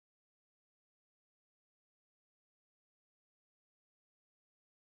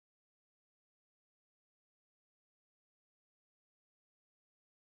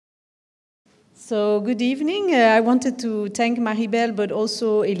So good evening. I wanted to thank Maribel, but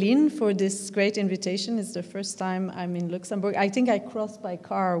also Eline for this great invitation. It's the first time I'm in Luxembourg. I think I crossed by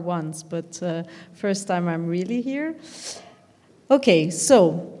car once, but first time I'm really here. Okay,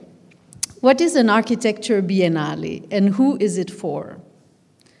 so what is an architecture biennale and who is it for?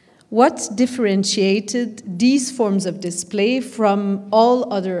 What differentiated these forms of display from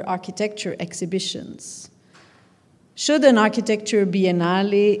all other architecture exhibitions? Should an architecture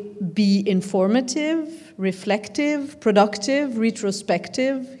biennale be informative, reflective, productive,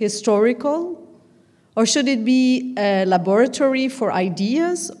 retrospective, historical? Or should it be a laboratory for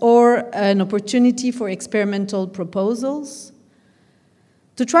ideas or an opportunity for experimental proposals?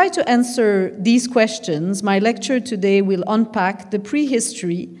 To try to answer these questions, my lecture today will unpack the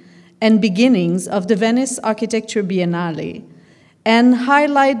prehistory and beginnings of the Venice Architecture Biennale and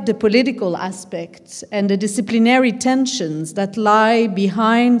highlight the political aspects and the disciplinary tensions that lie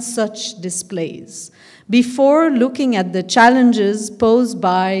behind such displays, before looking at the challenges posed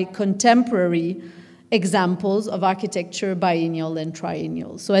by contemporary examples of architecture biennial and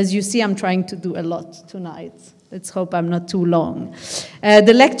triennial. So as you see, I'm trying to do a lot tonight. Let's hope I'm not too long.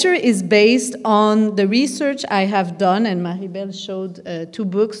 The lecture is based on the research I have done, and Maribel showed 2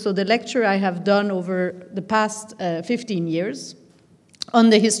 books. So the lecture I have done over the past 15 years, on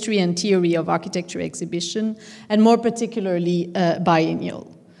the history and theory of architecture exhibition, and more particularly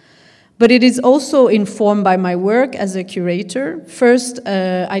biennial. But it is also informed by my work as a curator. First,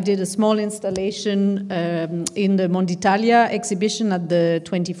 I did a small installation in the Monditalia exhibition at the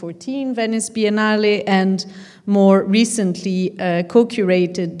 2014 Venice Biennale, and more recently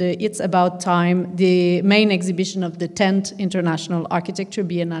co-curated the It's About Time, the main exhibition of the 10th International Architecture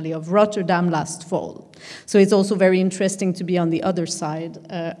Biennale of Rotterdam last fall. So it's also very interesting to be on the other side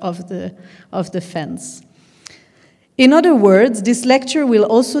of the fence. In other words, this lecture will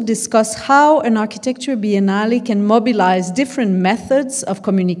also discuss how an architecture biennale can mobilize different methods of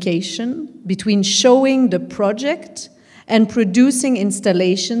communication between showing the project and producing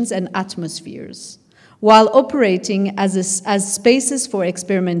installations and atmospheres, while operating as spaces for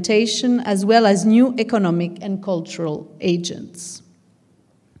experimentation as well as new economic and cultural agents.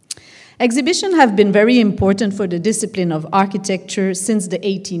 Exhibitions have been very important for the discipline of architecture since the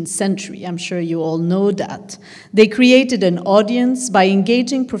 18th century. I'm sure you all know that. They created an audience by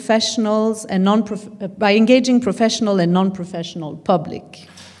engaging professional and non-professional public.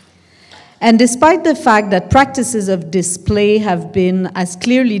 And despite the fact that practices of display have been, as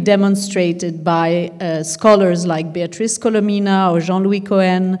clearly demonstrated by scholars like Beatrice Colomina or Jean-Louis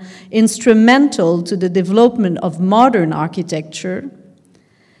Cohen, instrumental to the development of modern architecture,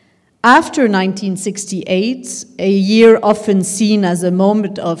 after 1968, a year often seen as a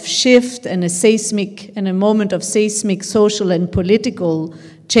moment of shift and a moment of seismic social and political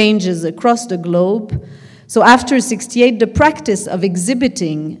changes across the globe, so after 68, the practice of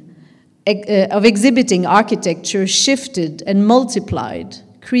exhibiting architecture shifted and multiplied,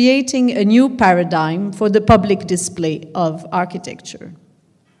 creating a new paradigm for the public display of architecture.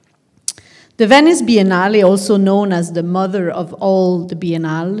 The Venice Biennale, also known as the mother of all the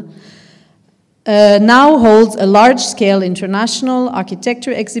biennale, now holds a large-scale international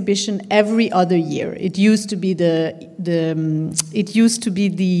architecture exhibition every other year. It used to be the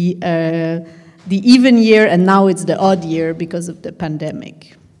even year, and now it's the odd year because of the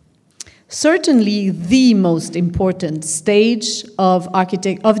pandemic. Certainly, the most important stage of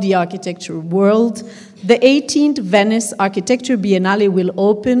the architecture world, the 18th Venice Architecture Biennale will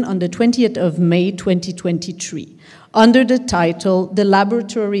open on the 20th of May 2023, under the title, The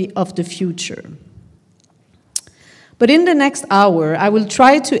Laboratory of the Future. But in the next hour, I will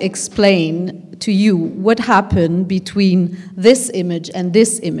try to explain to you what happened between this image and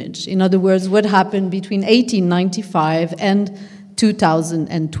this image. In other words, what happened between 1895 and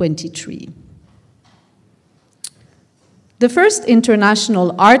 2023. The first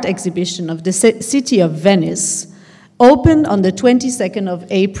international art exhibition of the city of Venice opened on the 22nd of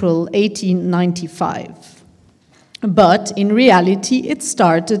April, 1895. But in reality, it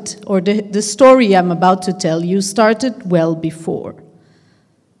started, or the story I'm about to tell you started well before.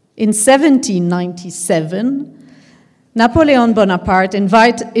 In 1797, Napoleon Bonaparte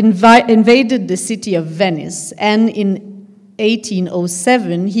invaded the city of Venice, and in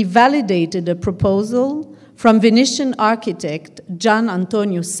 1807, he validated a proposal from Venetian architect Gian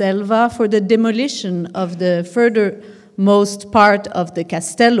Antonio Selva for the demolition of the furthermost part of the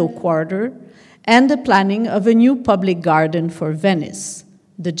Castello quarter and the planning of a new public garden for Venice,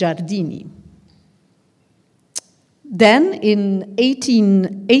 the Giardini. Then, in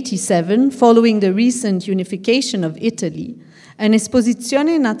 1887, following the recent unification of Italy, an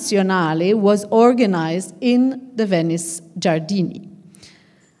Esposizione Nazionale was organized in the Venice Giardini.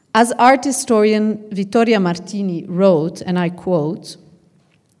 As art historian Vittoria Martini wrote, and I quote,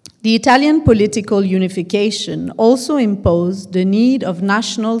 "The Italian political unification also imposed the need of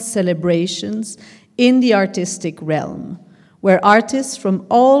national celebrations in the artistic realm, where artists from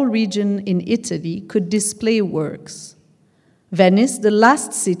all regions in Italy could display works. Venice, the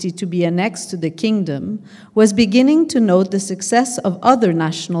last city to be annexed to the kingdom, was beginning to note the success of other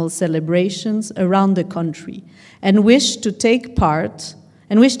national celebrations around the country and wished to take part.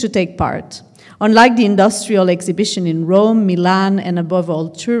 Unlike the industrial exhibition in Rome, Milan, and above all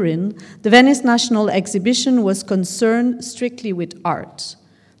Turin, the Venice National Exhibition was concerned strictly with art.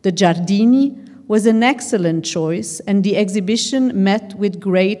 The Giardini was an excellent choice, and the exhibition met with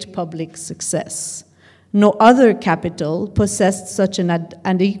great public success. No other capital possessed such an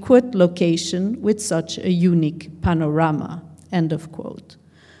adequate location with such a unique panorama," end of quote.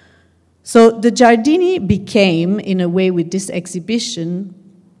 So the Giardini became, in a way with this exhibition,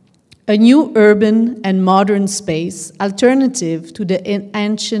 a new urban and modern space alternative to the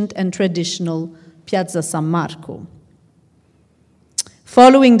ancient and traditional Piazza San Marco.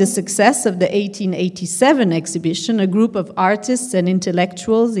 Following the success of the 1887 exhibition, a group of artists and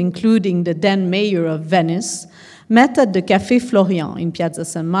intellectuals, including the then mayor of Venice, met at the Café Florian in Piazza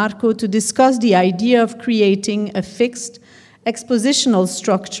San Marco to discuss the idea of creating a fixed expositional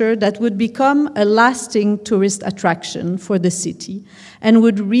structure that would become a lasting tourist attraction for the city and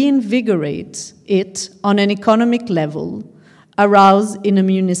would reinvigorate it on an economic level, aroused in a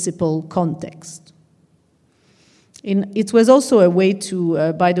municipal context. It was also a way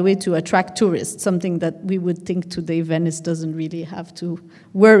to, by the way, to attract tourists, something that we would think today Venice doesn't really have to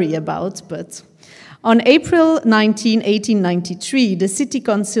worry about. But on April 19, 1893, the City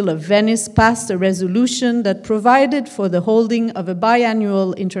Council of Venice passed a resolution that provided for the holding of a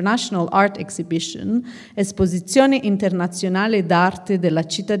biannual international art exhibition, Esposizione Internazionale d'Arte della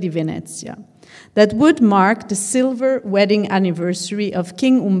Città di Venezia, that would mark the silver wedding anniversary of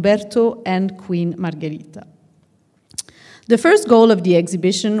King Umberto and Queen Margherita. The first goal of the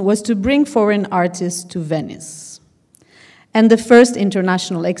exhibition was to bring foreign artists to Venice. And the first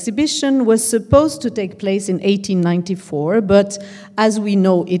international exhibition was supposed to take place in 1894, but as we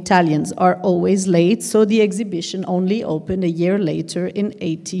know, Italians are always late, so the exhibition only opened a year later in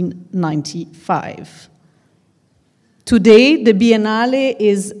 1895. Today, the Biennale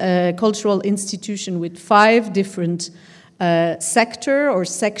is a cultural institution with 5 different sector or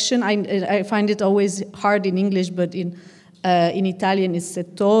section. I find it always hard in English, but in Italian is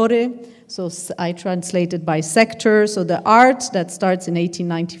settore, so I translated by sector. So the art that starts in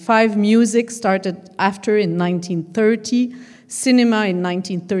 1895, music started after in 1930, cinema in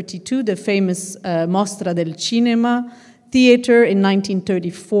 1932, the famous Mostra del Cinema, theater in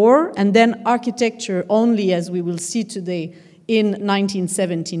 1934, and then architecture only, as we will see today, in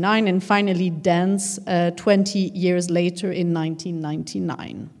 1979, and finally dance 20 years later in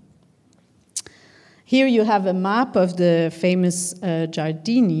 1999. Here you have a map of the famous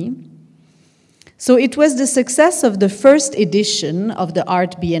Giardini. So it was the success of the first edition of the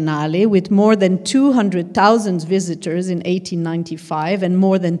Art Biennale with more than 200,000 visitors in 1895 and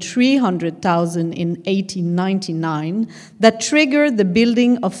more than 300,000 in 1899 that triggered the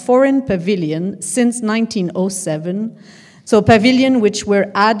building of foreign pavilions since 1907. So pavilions which were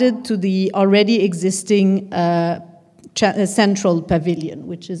added to the already existing central pavilion,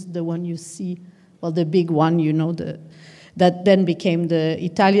 which is the one you see. Well, the big one, you know, that then became the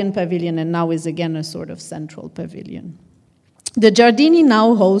Italian pavilion and now is again a sort of central pavilion. The Giardini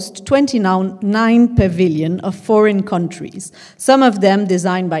now host 29 pavilions of foreign countries, some of them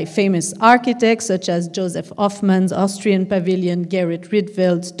designed by famous architects such as Joseph Hoffmann's Austrian pavilion, Gerrit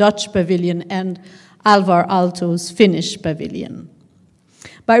Rietveld Dutch pavilion, and Alvar Aalto's Finnish pavilion.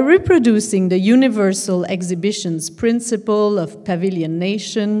 By reproducing the universal exhibition's principle of pavilion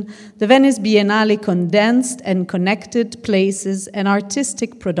nation, the Venice Biennale condensed and connected places and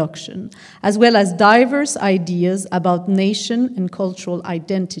artistic production, as well as diverse ideas about nation and cultural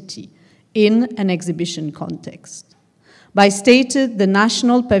identity in an exhibition context. By stated, the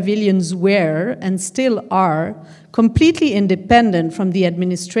national pavilions were, and still are, completely independent from the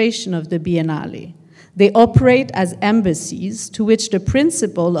administration of the Biennale. They operate as embassies to which the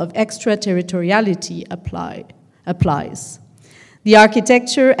principle of extraterritoriality applies. The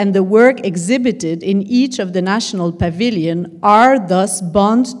architecture and the work exhibited in each of the national pavilions are thus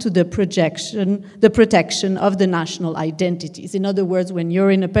bound to the protection of the national identities. In other words, when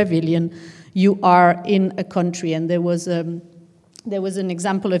you're in a pavilion, you are in a country. And there was an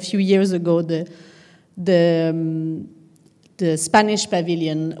example a few years ago, the the Spanish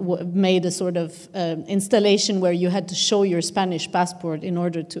pavilion made a sort of installation where you had to show your Spanish passport in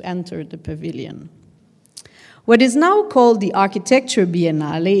order to enter the pavilion. What is now called the Architecture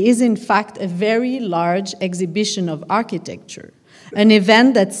Biennale is in fact a very large exhibition of architecture, an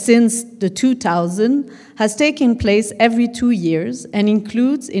event that since the 2000 has taken place every 2 years and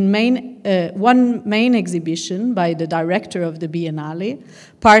includes one main exhibition by the director of the Biennale,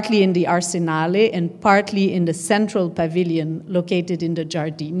 partly in the Arsenale and partly in the central pavilion located in the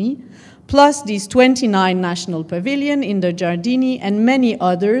Giardini, plus these 29 national pavilions in the Giardini and many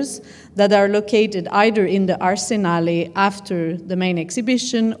others that are located either in the Arsenale after the main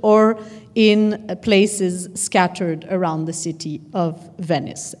exhibition or in places scattered around the city of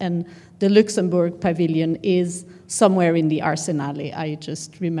Venice. And the Luxembourg pavilion is somewhere in the Arsenale. I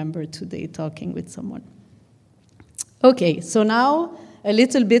just remember today talking with someone. Okay, so now a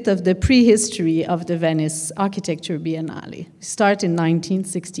little bit of the prehistory of the Venice Architecture Biennale. We start in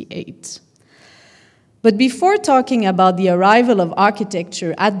 1968. But before talking about the arrival of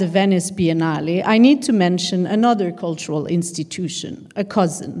architecture at the Venice Biennale, I need to mention another cultural institution, a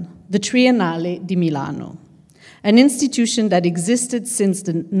cousin, the Triennale di Milano, an institution that existed since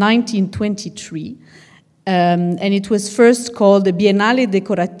 1923, and it was first called the Biennale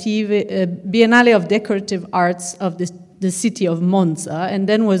of Decorative Arts of the city of Monza, and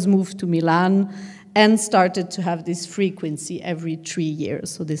then was moved to Milan and started to have this frequency every 3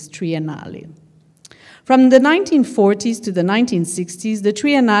 years, so this Triennale. From the 1940s to the 1960s, the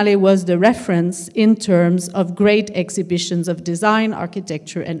Triennale was the reference in terms of great exhibitions of design,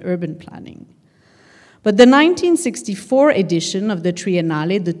 architecture, and urban planning. But the 1964 edition of the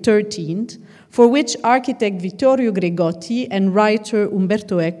Triennale, the 13th, for which architect Vittorio Gregotti and writer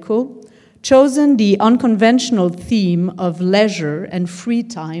Umberto Eco chosen the unconventional theme of leisure and free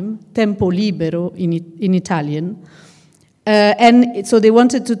time, tempo libero in Italian, and so they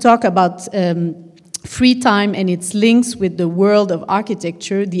wanted to talk about free time and its links with the world of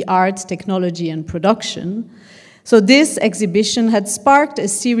architecture, the arts, technology, and production. So this exhibition had sparked a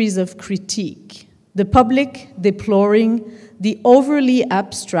series of critique, the public deploring the overly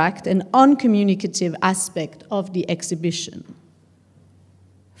abstract and uncommunicative aspect of the exhibition.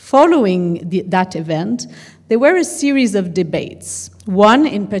 Following that event, there were a series of debates, one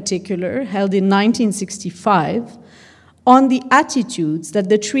in particular held in 1965, on the attitudes that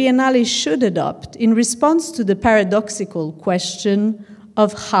the Triennale should adopt in response to the paradoxical question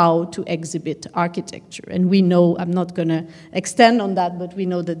of how to exhibit architecture. And we know, I'm not going to extend on that, but we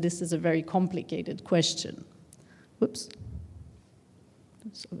know that this is a very complicated question. Whoops.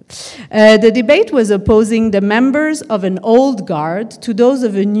 The debate was opposing the members of an old guard to those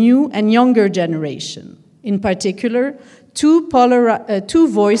of a new and younger generation. In particular, two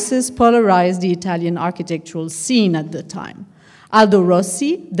voices polarized the Italian architectural scene at the time. Aldo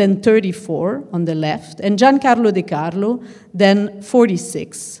Rossi, then 34 on the left, and Giancarlo De Carlo, then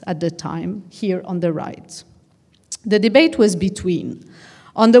 46 at the time, here on the right. The debate was between,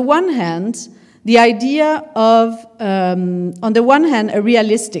 on the one hand, the idea of, on the one hand, a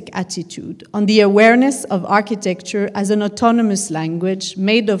realistic attitude on the awareness of architecture as an autonomous language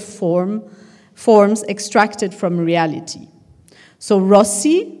made of forms extracted from reality. So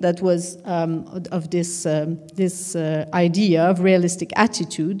Rossi, that was of this idea of realistic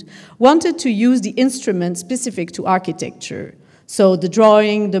attitude, wanted to use the instruments specific to architecture, so the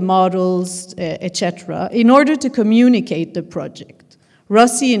drawing, the models, etc., in order to communicate the project.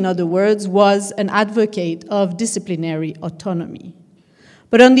 Rossi, in other words, was an advocate of disciplinary autonomy.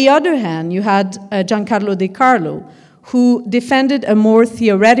 But on the other hand, you had Giancarlo De Carlo, who defended a more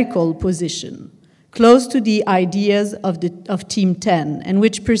theoretical position, close to the ideas of Team 10, and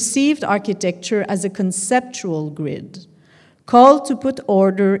which perceived architecture as a conceptual grid, called to put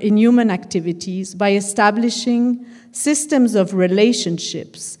order in human activities by establishing systems of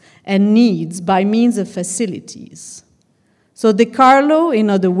relationships and needs by means of facilities. So De Carlo, in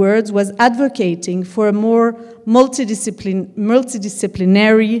other words, was advocating for a more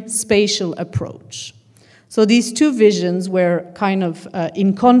multidisciplinary spatial approach. So these two visions were kind of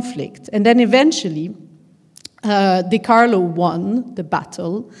in conflict. And then eventually, De Carlo won the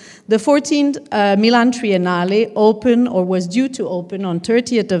battle. The 14th Milan Triennale opened, or was due to open, on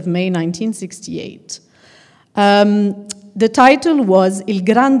 30th of May 1968. The title was Il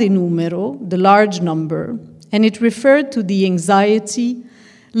Grande Numero, the large number, and it referred to the anxiety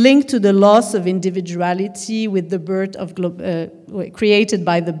linked to the loss of individuality with the birth of created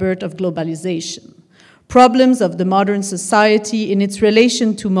by the birth of globalization. Problems of the modern society in its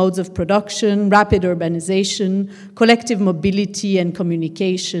relation to modes of production, rapid urbanization, collective mobility and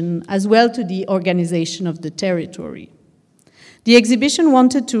communication, as well to the organization of the territory. The exhibition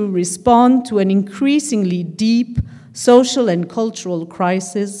wanted to respond to an increasingly deep social and cultural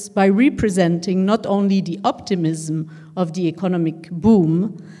crisis by representing not only the optimism of the economic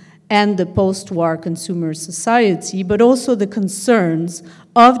boom and the post-war consumer society, but also the concerns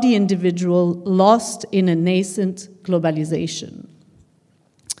of the individual lost in a nascent globalization.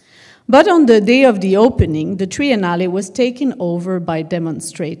 But on the day of the opening, the Triennale was taken over by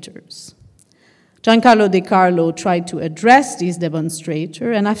demonstrators. Giancarlo De Carlo tried to address these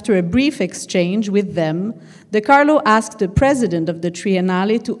demonstrators, and after a brief exchange with them, De Carlo asked the president of the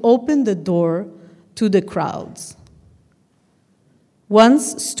Triennale to open the door to the crowds.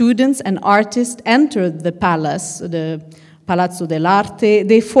 Once students and artists entered the palace, the Palazzo dell'Arte,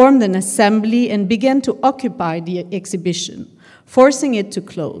 they formed an assembly and began to occupy the exhibition, forcing it to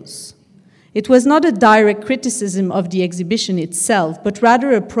close. It was not a direct criticism of the exhibition itself, but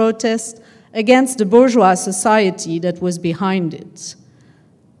rather a protest against the bourgeois society that was behind it.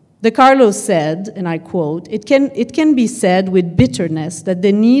 De Carlo said, and I quote, it can be said with bitterness that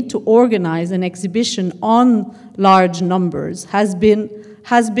the need to organize an exhibition on large numbers has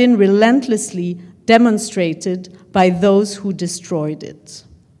been relentlessly demonstrated by those who destroyed it,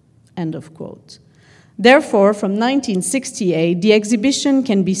 end of quote. Therefore, from 1968, the exhibition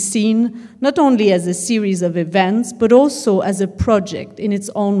can be seen not only as a series of events, but also as a project in its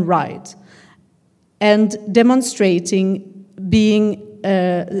own right, and demonstrating being,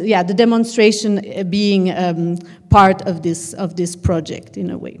 the demonstration being part of this project in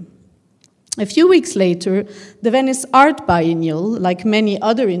a way. A few weeks later, the Venice Art Biennial, like many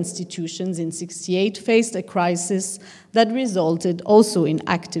other institutions in '68, faced a crisis that resulted also in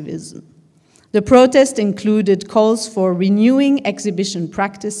activism. The protest included calls for renewing exhibition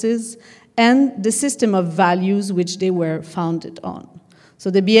practices and the system of values which they were founded on. So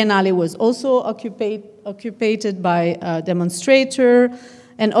the Biennale was also occupied by a demonstrator,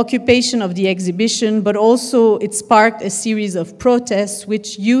 an occupation of the exhibition, but also it sparked a series of protests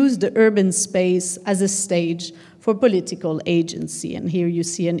which used the urban space as a stage for political agency. And here you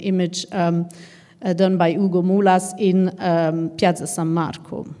see an image done by Ugo Mulas in Piazza San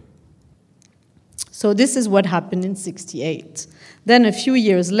Marco. So this is what happened in '68. Then a few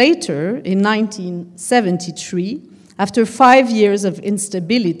years later, in 1973, after 5 years of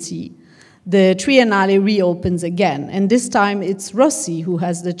instability, the Triennale reopens again, and this time it's Rossi who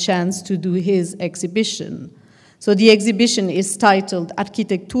has the chance to do his exhibition. So the exhibition is titled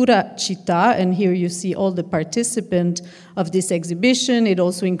Architettura Città, and here you see all the participants of this exhibition. It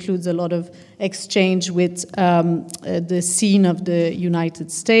also includes a lot of exchange with the scene of the United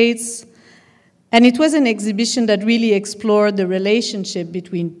States. And it was an exhibition that really explored the relationship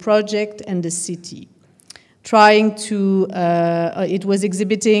between project and the city. It was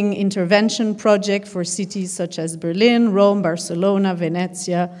exhibiting intervention projects for cities such as Berlin, Rome, Barcelona,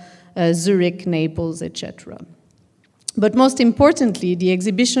 Venezia, Zurich, Naples, etc. But most importantly, the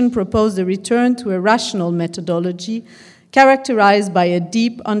exhibition proposed a return to a rational methodology characterized by a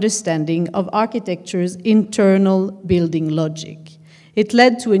deep understanding of architecture's internal building logic. It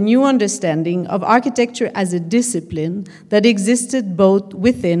led to a new understanding of architecture as a discipline that existed both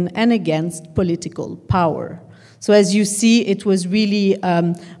within and against political power. So as you see, it was really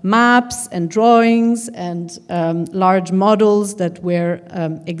maps and drawings and large models that were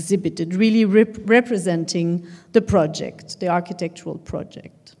exhibited, really representing the project, the architectural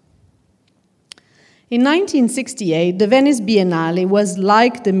project. In 1968, the Venice Biennale was,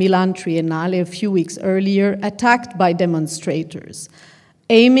 like the Milan Triennale a few weeks earlier, attacked by demonstrators,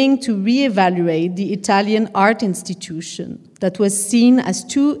 aiming to reevaluate the Italian art institution that was seen as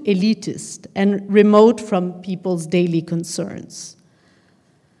too elitist and remote from people's daily concerns.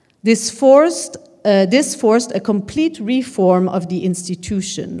 This forced a complete reform of the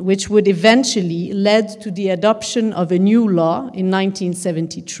institution, which would eventually lead to the adoption of a new law in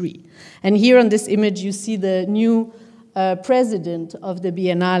 1973. And here on this image, you see the new president of the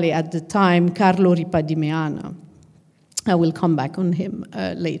Biennale at the time, Carlo Ripadimeana. I will come back on him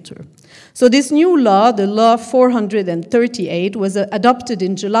later. So this new law, the Law 438, was adopted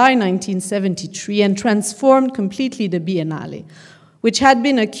in July 1973 and transformed completely the Biennale, which had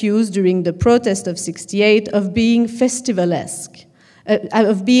been accused during the protest of '68 of being festivalesque,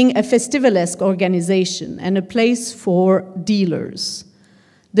 of being a festivalesque organization and a place for dealers.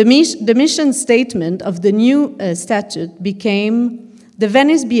 The mission statement of the new statute became, the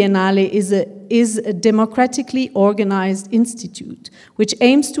Venice Biennale is a democratically organized institute which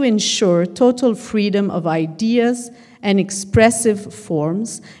aims to ensure total freedom of ideas and expressive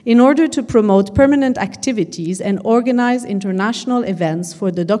forms in order to promote permanent activities and organize international events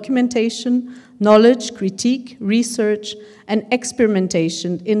for the documentation, knowledge, critique, research, and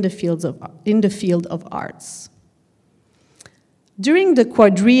experimentation in the field of arts. During the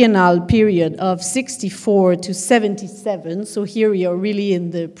quadriennal period of 64 to 77, so here we are really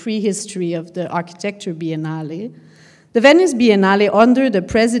in the prehistory of the Architecture Biennale, the Venice Biennale, under the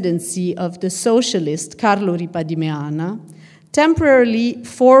presidency of the socialist Carlo Ripa di Meana, temporarily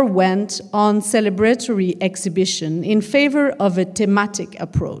forewent on celebratory exhibition in favor of a thematic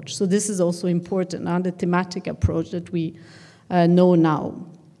approach. So this is also important, the thematic approach that we know now,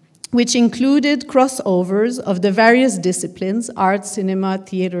 which included crossovers of the various disciplines, art, cinema,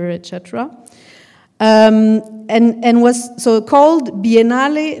 theater, etc., and was so called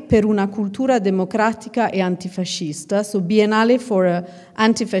Biennale per una cultura democratica e antifascista, so Biennale for an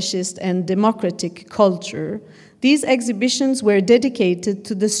anti-fascist and democratic culture. These exhibitions were dedicated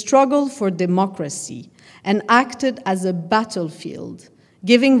to the struggle for democracy and acted as a battlefield,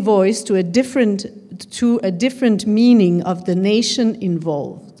 giving voice to a different meaning of the nation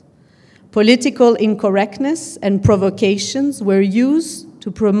involved. Political incorrectness and provocations were used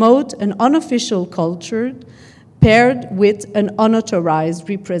to promote an unofficial culture paired with an unauthorized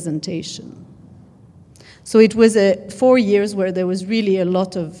representation. So it was 4 years where there was really a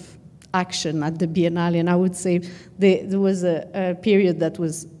lot of action at the Biennale, and I would say there was a period that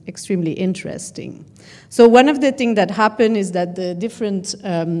was extremely interesting. So one of the things that happened is that the different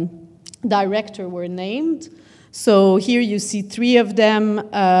directors were named. So here you see 3 of them,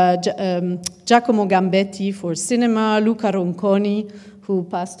 Giacomo Gambetti for cinema, Luca Ronconi, who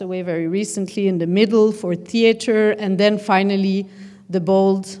passed away very recently, in the middle for theater, and then finally the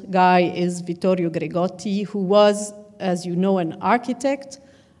bold guy is Vittorio Gregotti, who was, as you know, an architect,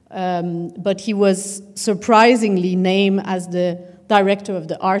 but he was surprisingly named as the director of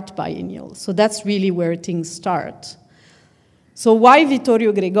the art biennial. So that's really where things start. So why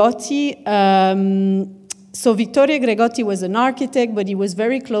Vittorio Gregotti? So Vittorio Gregotti was an architect, but he was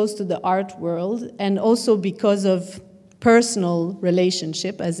very close to the art world, and also because of personal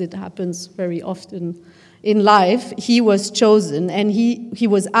relationship, as it happens very often in life, he was chosen, and he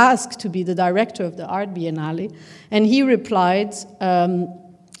was asked to be the director of the Art Biennale, and he replied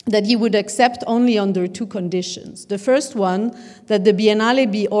that he would accept only under 2 conditions. The first one, that the Biennale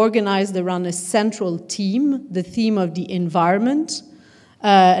be organized around a central theme, the theme of the environment,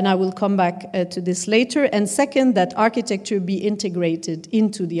 and I will come back to this later. And second, that architecture be integrated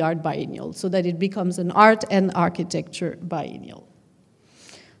into the art biennial, so that it becomes an art and architecture biennial.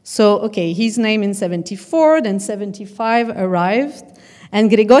 So, okay, his name in 74, then 75 arrived,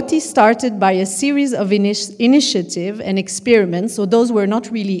 and Gregotti started by a series of initiative and experiments. So those were not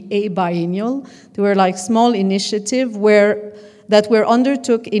really a biennial, they were like small initiatives that were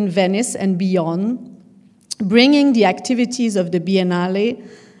undertook in Venice and beyond, bringing the activities of the Biennale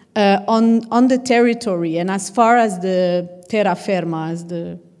on the territory and as far as the terraferma, as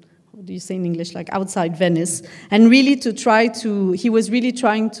the, what do you say in English, like outside Venice, and really he was really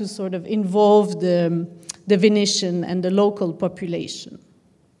trying to sort of involve the Venetian and the local population.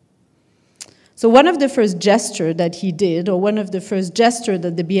 So one of the first gestures that he did, or one of the first gestures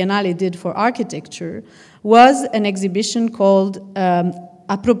that the Biennale did for architecture, was an exhibition called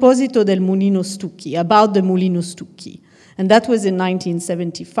A proposito del Mulino Stucchi, about the Mulino Stucchi. And that was in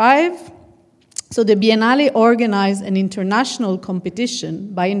 1975. So the Biennale organized an international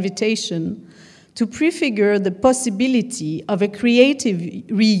competition by invitation to prefigure the possibility of a creative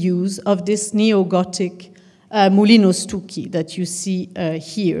reuse of this neo-Gothic Mulino Stucchi that you see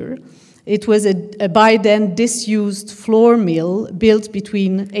here. It was a by then disused floor mill built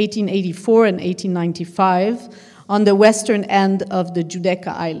between 1884 and 1895 on the western end of the Giudecca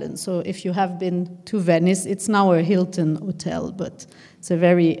Island. So if you have been to Venice, it's now a Hilton hotel, but it's a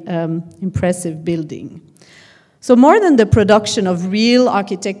very impressive building. So more than the production of real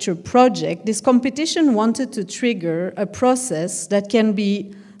architecture project, this competition wanted to trigger a process that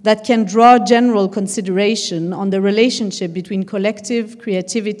can draw general consideration on the relationship between collective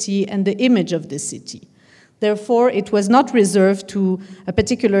creativity and the image of the city. Therefore, it was not reserved to a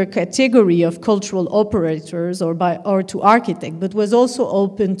particular category of cultural operators or to architects, but was also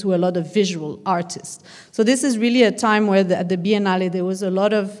open to a lot of visual artists. So this is really a time where at the Biennale there was a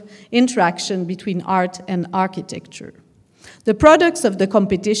lot of interaction between art and architecture. The products of the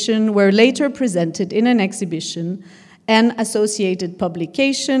competition were later presented in an exhibition and associated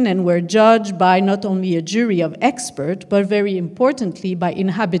publication and were judged by not only a jury of experts, but very importantly by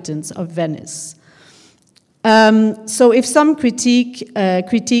inhabitants of Venice. So if some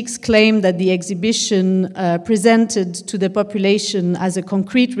critiques claim that the exhibition presented to the population as a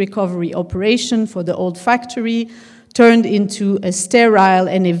concrete recovery operation for the old factory, turned into a sterile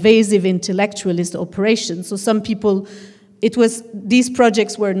and evasive intellectualist operation. So some people, these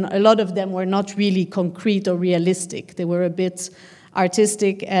projects were, a lot of them were not really concrete or realistic. They were a bit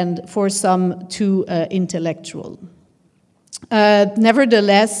artistic and for some too intellectual.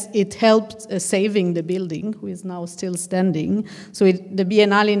 Nevertheless, it helped saving the building, who is now still standing. So the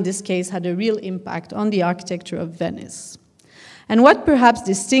Biennale in this case had a real impact on the architecture of Venice. And what perhaps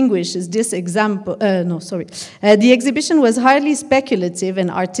distinguishes this example, the exhibition was highly speculative and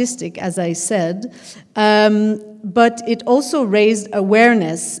artistic, as I said, but it also raised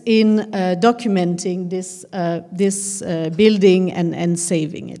awareness in documenting this building and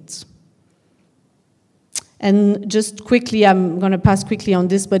saving it. And just quickly, I'm going to pass quickly on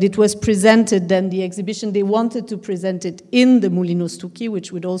this, but it was presented then, the exhibition, they wanted to present it in the Mulino Stucchi,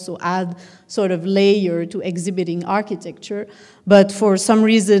 which would also add sort of layer to exhibiting architecture. But for some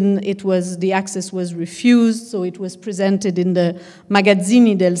reason, the access was refused, so it was presented in the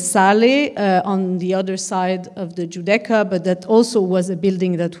Magazzini del Sale on the other side of the Giudecca, but that also was a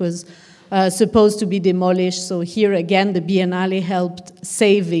building that was supposed to be demolished. So here again, the Biennale helped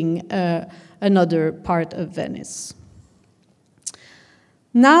saving another part of Venice.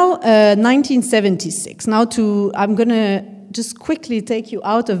 Now, 1976. Now I'm going to just quickly take you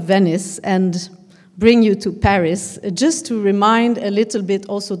out of Venice and bring you to Paris, just to remind a little bit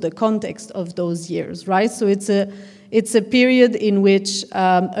also the context of those years, right? So it's a period in which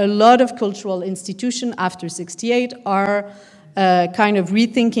a lot of cultural institutions after 68 are kind of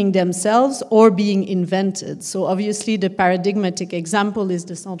rethinking themselves or being invented. So obviously the paradigmatic example is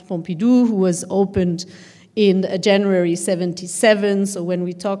the Centre Pompidou, who was opened in January 77. So when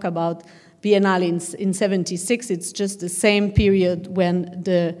we talk about Biennale in 76, it's just the same period when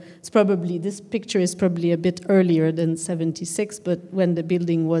this picture is probably a bit earlier than 76, but when the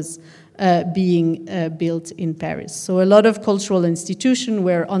building was being built in Paris. So a lot of cultural institutions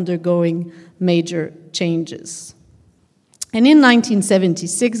were undergoing major changes. And in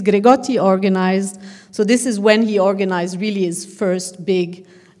 1976, Gregotti organized, so this is when he organized really his first big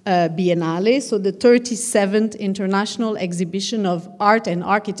Biennale, so the 37th International Exhibition of Art and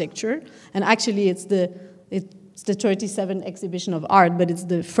Architecture, and actually it's the 37th exhibition of art, but it's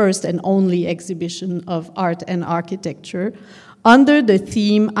the first and only exhibition of art and architecture, under the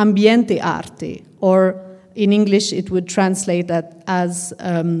theme Ambiente Arte, or in English it would translate that as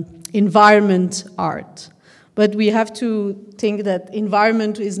environment art. But we have to think that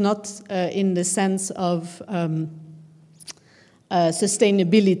environment is not in the sense of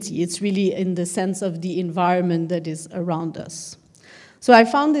sustainability. It's really in the sense of the environment that is around us. So I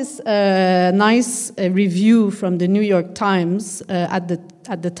found this nice review from the New York Times at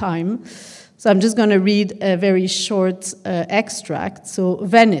the time. So I'm just going to read a very short extract. So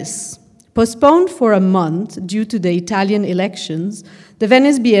Venice. Postponed for a month due to the Italian elections, the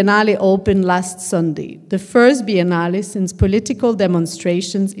Venice Biennale opened last Sunday, the first Biennale since political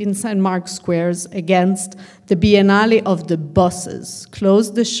demonstrations in St. Mark's Squares against the Biennale of the Buses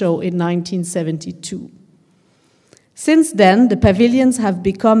closed the show in 1972. Since then, the pavilions have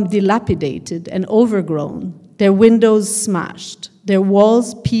become dilapidated and overgrown, their windows smashed, their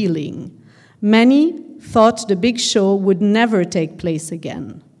walls peeling. Many thought the big show would never take place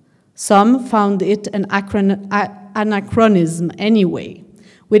again. Some found it an anachronism anyway,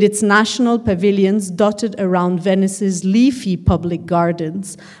 with its national pavilions dotted around Venice's leafy public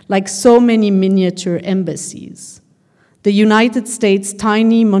gardens like so many miniature embassies. The United States'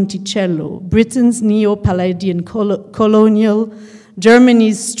 tiny Monticello, Britain's neo-Palladian colonial,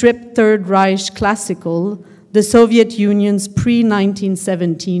 Germany's stripped Third Reich classical, the Soviet Union's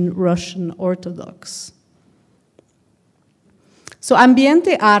pre-1917 Russian Orthodox. So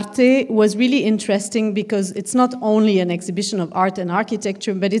Ambiente Arte was really interesting because it's not only an exhibition of art and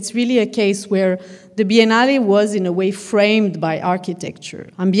architecture, but it's really a case where the Biennale was in a way framed by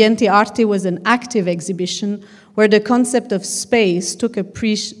architecture. Ambiente Arte was an active exhibition where the concept of space took a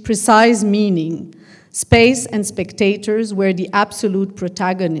precise meaning. Space and spectators were the absolute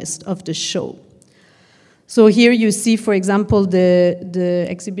protagonist of the show. So here you see, for example, the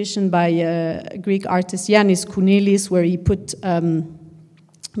exhibition by Greek artist Yannis Kounelis, where he put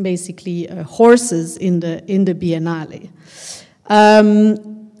basically horses in the Biennale.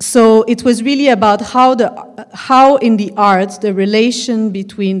 So it was really about how in the art the relation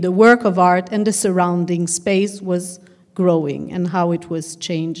between the work of art and the surrounding space was growing and how it was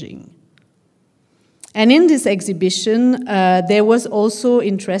changing. And in this exhibition, there was also,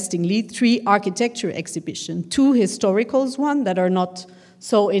 interestingly, 3 architecture exhibitions, 2 historicals, one that are not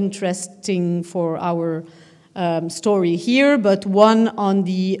so interesting for our story here, but one on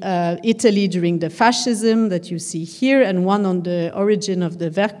the Italy during the fascism that you see here, and one on the origin of the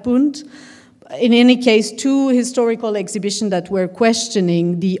Werkbund. In any case, two historical exhibitions that were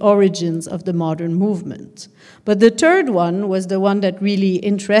questioning the origins of the modern movement. But the third one was the one that really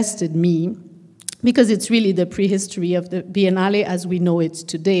interested me, because it's really the prehistory of the Biennale as we know it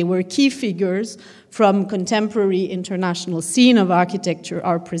today, where key figures from contemporary international scene of architecture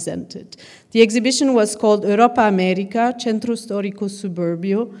are presented. The exhibition was called Europa America, Centro Storico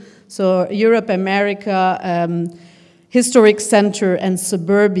Suburbio, so Europe, America, Historic Center and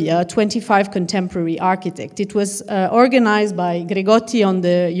Suburbia, 25 contemporary architects. It was organized by Gregotti on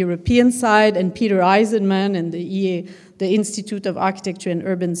the European side and Peter Eisenman and the Institute of Architecture and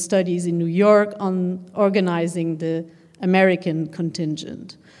Urban Studies in New York on organizing the American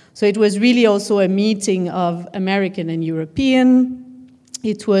contingent. So it was really also a meeting of American and European.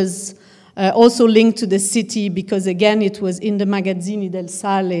 It was also linked to the city because, again, it was in the Magazzini del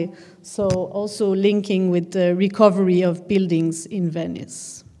Sale, so also linking with the recovery of buildings in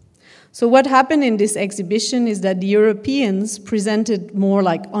Venice. So what happened in this exhibition is that the Europeans presented more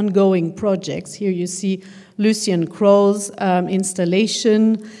like ongoing projects. Here you see Lucian Kroll's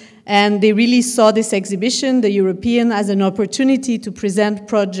installation, and they really saw this exhibition, the European, as an opportunity to present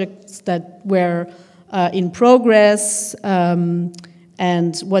projects that were in progress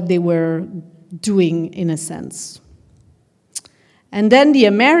and what they were doing in a sense. And then the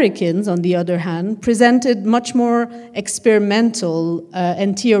Americans, on the other hand, presented much more experimental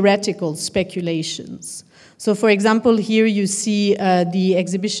and theoretical speculations. So, for example, here you see the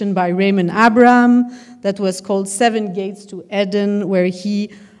exhibition by Raymond Abraham that was called Seven Gates to Eden, where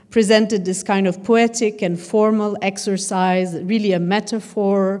he presented this kind of poetic and formal exercise, really a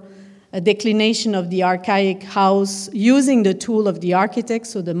metaphor, a declination of the archaic house, using the tool of the architect,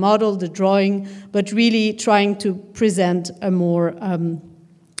 so the model, the drawing, but really trying to present a more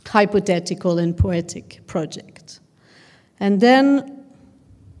hypothetical and poetic project. And then,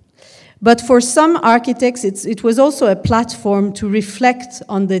 but for some architects, it was also a platform to reflect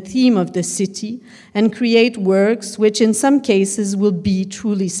on the theme of the city and create works which in some cases will be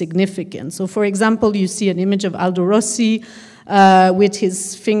truly significant. So for example, you see an image of Aldo Rossi with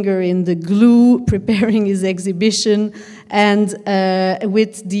his finger in the glue, preparing his exhibition, and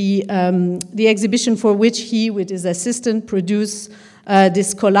with the exhibition for which he, with his assistant, produced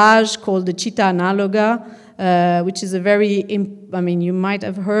this collage called the Città Analoga, which is a very, you might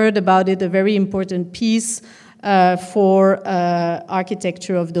have heard about it, a very important piece for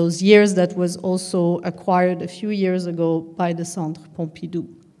architecture of those years that was also acquired a few years ago by the Centre Pompidou.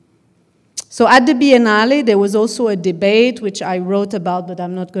 So at the Biennale, there was also a debate, which I wrote about, but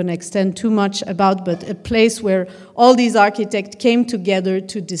I'm not going to extend too much about, but a place where all these architects came together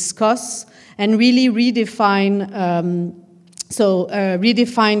to discuss and really redefine,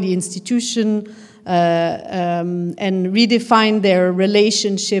 redefine the institution and redefine their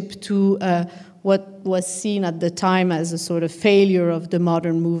relationship to what was seen at the time as a sort of failure of the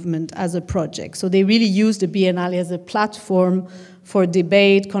modern movement as a project. So they really used the Biennale as a platform for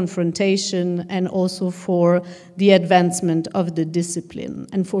debate, confrontation, and also for the advancement of the discipline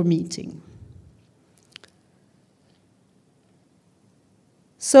and for meeting.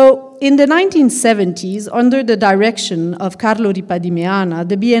 So in the 1970s, under the direction of Carlo Ripadimeana,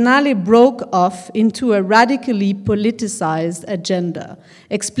 the Biennale broke off into a radically politicized agenda,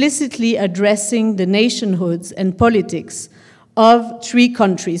 explicitly addressing the nationhoods and politics of three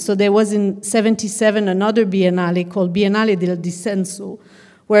countries. So there was in 77 another Biennale called Biennale del Dissenso,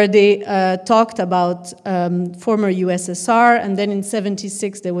 where they talked about former USSR, and then in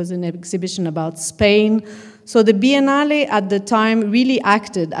 76 there was an exhibition about Spain. So the Biennale at the time really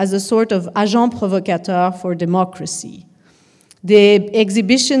acted as a sort of agent provocateur for democracy. The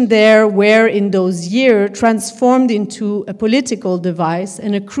exhibition there were in those years transformed into a political device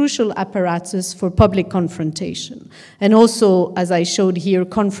and a crucial apparatus for public confrontation. And also, as I showed here,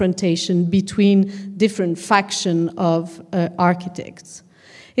 confrontation between different factions of architects.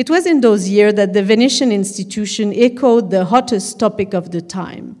 It was in those years that the Venetian institution echoed the hottest topic of the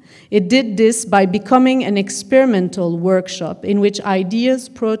time. It did this by becoming an experimental workshop in which ideas,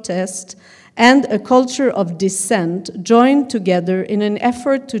 protest, and a culture of dissent joined together in an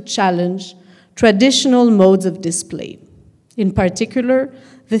effort to challenge traditional modes of display. In particular,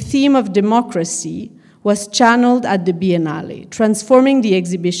 the theme of democracy was channeled at the Biennale, transforming the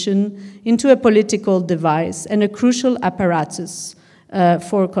exhibition into a political device and a crucial apparatus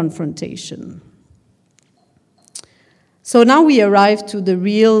for confrontation. So now we arrive to the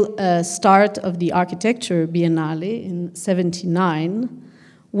real start of the Architecture Biennale in '79,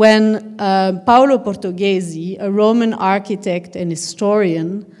 when Paolo Portoghesi, a Roman architect and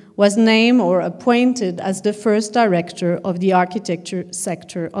historian, was named or appointed as the first director of the architecture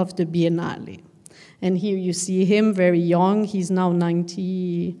sector of the Biennale. And here you see him very young. He's now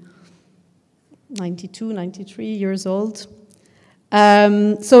 92, 93 years old.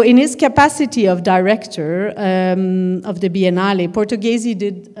 So in his capacity of director of the Biennale, Portoghesi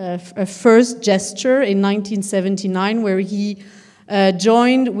did a first gesture in 1979 where he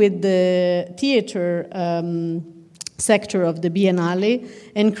joined with the theater sector of the Biennale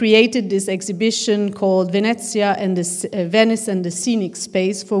and created this exhibition called Venice and the Scenic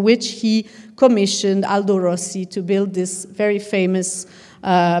Space, for which he commissioned Aldo Rossi to build this very famous,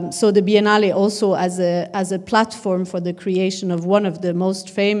 so the Biennale also as a platform for the creation of one of the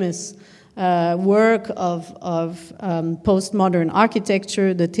most famous work of postmodern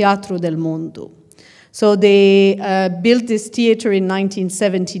architecture, the Teatro del Mondo. So they built this theater in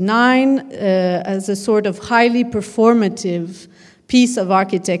 1979 as a sort of highly performative piece of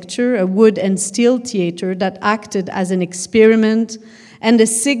architecture, a wood and steel theater that acted as an experiment and a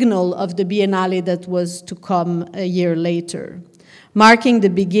signal of the Biennale that was to come a year later, marking the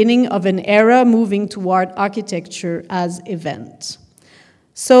beginning of an era moving toward architecture as event.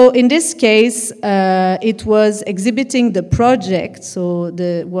 So in this case, it was exhibiting the project, so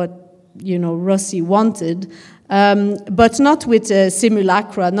what Rossi wanted, but not with a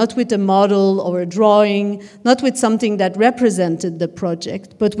simulacra, not with a model or a drawing, not with something that represented the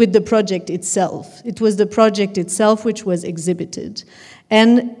project, but with the project itself. It was the project itself which was exhibited.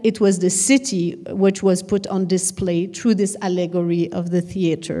 And it was the city which was put on display through this allegory of the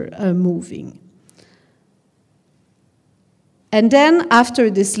theater moving. And then after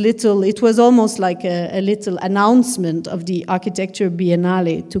this it was almost like a little announcement of the Architecture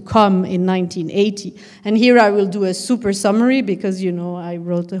Biennale to come in 1980. And here I will do a super summary because, I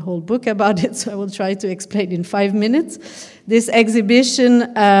wrote a whole book about it, so I will try to explain in 5 minutes. This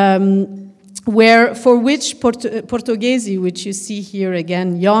exhibition for which Portoghesi, which you see here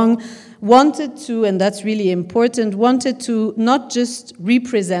again, young, wanted to, and that's really important, wanted to not just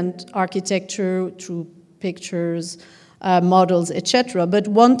represent architecture through pictures, models, etc., but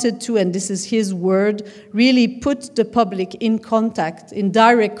wanted to, and this is his word, really put the public in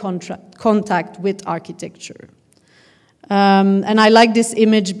direct contact with architecture. And I like this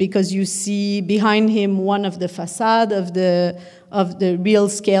image because you see behind him one of the facade of the real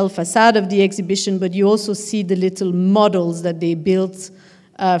scale facade of the exhibition, but you also see the little models that they built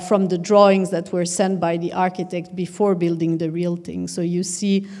from the drawings that were sent by the architect before building the real thing. So you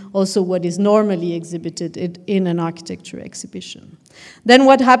see also what is normally exhibited in an architecture exhibition. Then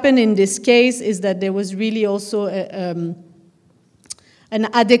what happened in this case is that there was really also an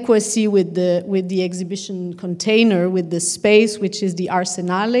adequacy with the exhibition container, with the space, which is the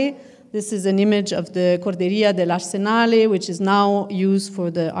Arsenale. This is an image of the Corderia dell'Arsenale, which is now used for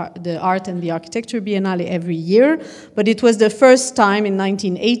the Art and the Architecture Biennale every year. But it was the first time in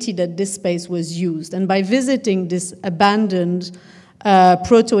 1980 that this space was used. And by visiting this abandoned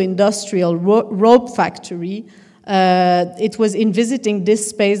proto-industrial rope factory, it was in visiting this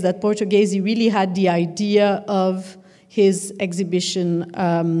space that Portoghesi really had the idea of his exhibition,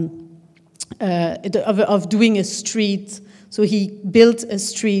 of doing a street. So he built a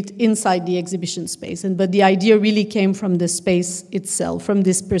street inside the exhibition space, but the idea really came from the space itself, from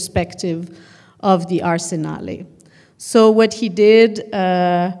this perspective of the Arsenale. So what he did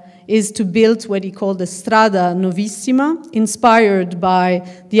is to build what he called the Strada Novissima, inspired by,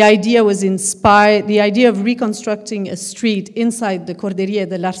 the idea of reconstructing a street inside the Corderia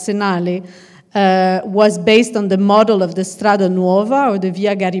dell'Arsenale was based on the model of the Strada Nuova, or the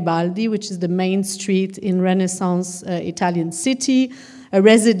Via Garibaldi, which is the main street in Renaissance Italian city, a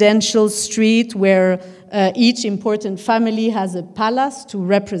residential street where each important family has a palace to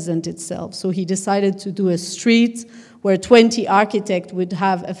represent itself. So he decided to do a street where 20 architects would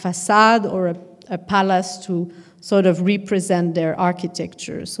have a facade or a palace to sort of represent their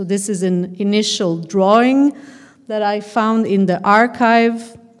architecture. So this is an initial drawing that I found in the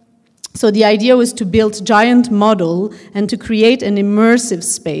archive. So the idea was to build giant model and to create an immersive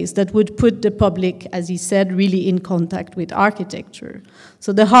space that would put the public, as he said, really in contact with architecture.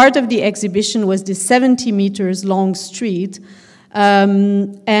 So the heart of the exhibition was this 70 meters long street,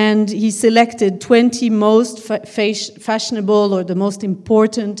 and he selected 20 most fashionable or the most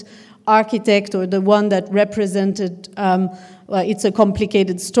important architect, or the one that represented, it's a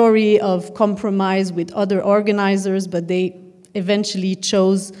complicated story of compromise with other organizers, but they eventually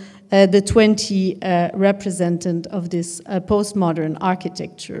chose the 20 representatives of this postmodern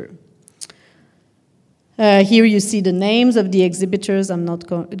architecture. Here you see the names of the exhibitors. I'm not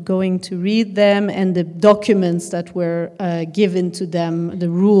going to read them, and the documents that were given to them, the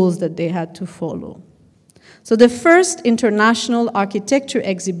rules that they had to follow. So the first international architecture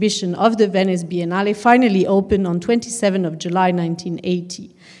exhibition of the Venice Biennale finally opened on 27 of July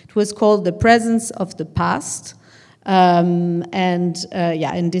 1980. It was called The Presence of the Past. And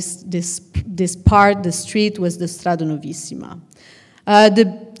this part, the street, was the Strada Novissima.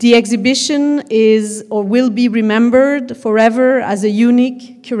 The exhibition is or will be remembered forever as a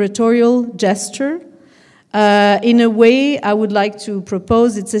unique curatorial gesture. In a way, I would like to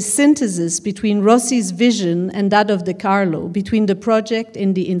propose it's a synthesis between Rossi's vision and that of De Carlo, between the project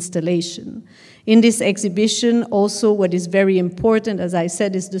and the installation. In this exhibition, also what is very important, as I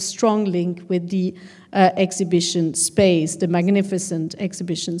said, is the strong link with the exhibition space, the magnificent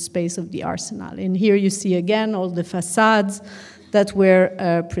exhibition space of the Arsenal. And here you see again all the facades that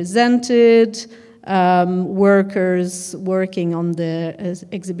were presented, workers working on the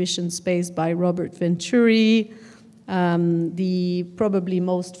exhibition space by Robert Venturi, the probably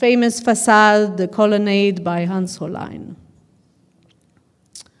most famous facade, the colonnade by Hans Hollein.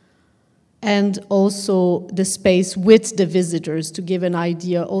 And also the space with the visitors, to give an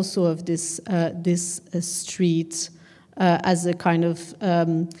idea also of this, street as a kind of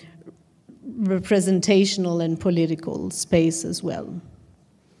representational and political space as well.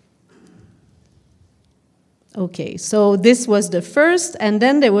 Okay, so this was the first, and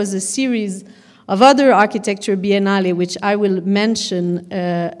then there was a series of other architecture biennale, which I will mention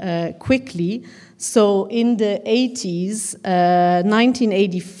quickly. So in the 80s,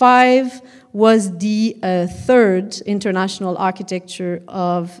 1985 was the third International Architecture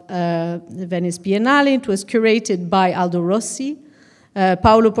of the Venice Biennale. It was curated by Aldo Rossi.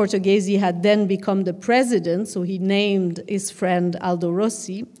 Paolo Portoghesi had then become the president, so he named his friend Aldo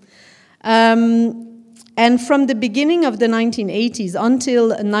Rossi. And from the beginning of the 1980s until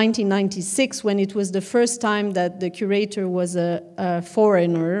 1996, when it was the first time that the curator was a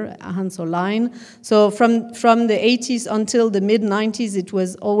foreigner, Hans Hollein, so from the 80s until the mid-90s, it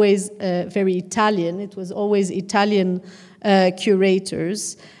was always very Italian. It was always Italian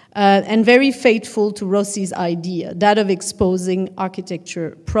curators, and very faithful to Rossi's idea, that of exposing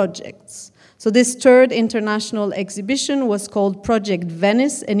architecture projects. So this third international exhibition was called Project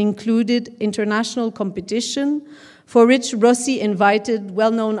Venice and included international competition for which Rossi invited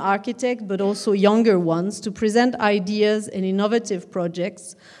well-known architects, but also younger ones, to present ideas and innovative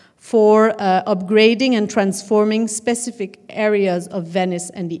projects for upgrading and transforming specific areas of Venice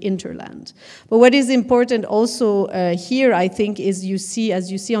and the hinterland. But what is important also here, I think, is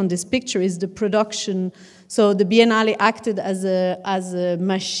as you see on this picture, is the production. So the Biennale acted as a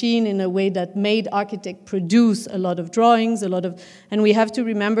machine in a way that made architects produce a lot of drawings, and we have to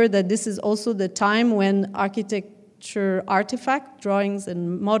remember that this is also the time when architecture artifact, drawings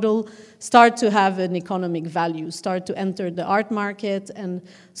and model start to have an economic value, start to enter the art market, and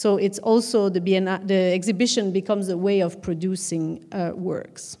so it's also the exhibition becomes a way of producing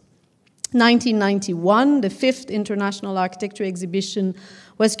works. 1991, the fifth International Architecture Exhibition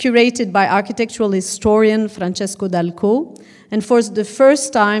was curated by architectural historian Francesco Dalcò, and for the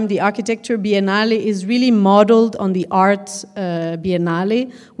first time, the Architecture Biennale is really modeled on the Art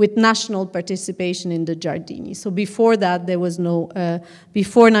Biennale with national participation in the Giardini. So before that, there was no,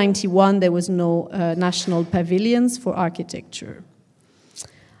 before 91, there was no national pavilions for architecture.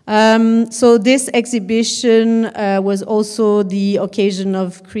 So this exhibition was also the occasion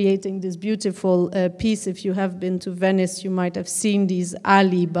of creating this beautiful piece. If you have been to Venice, you might have seen these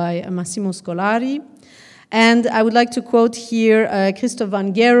ali by Massimo Scolari. And I would like to quote here Christoph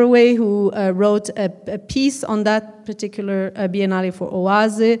van Geroway, who wrote a piece on that particular Biennale for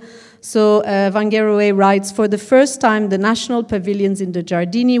Oase. So van Geroway writes, "For the first time, the national pavilions in the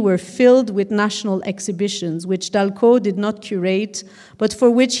Giardini were filled with national exhibitions, which Dalcò did not curate, but for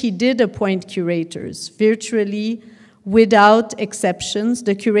which he did appoint curators. Virtually, without exceptions,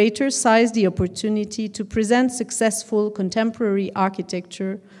 the curators seized the opportunity to present successful contemporary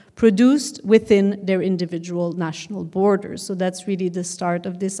architecture produced within their individual national borders." So that's really the start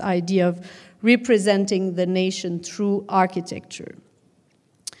of this idea of representing the nation through architecture.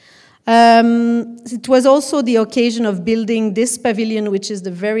 It was also the occasion of building this pavilion, which is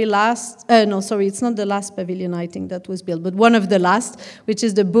the very last, no, sorry, it's not the last pavilion I think that was built, but one of the last, which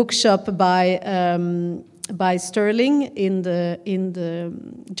is the bookshop by Sterling in the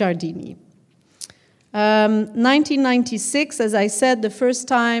Giardini. 1996, as I said, the first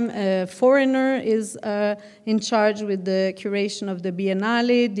time a foreigner is in charge with the curation of the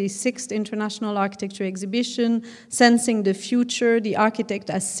Biennale, the 6th International Architecture Exhibition, Sensing the Future, the Architect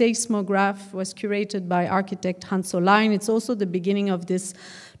as Seismograph, was curated by architect Hans Olein. It's also the beginning of this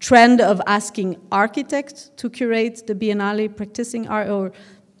trend of asking architects to curate the Biennale, practicing art, or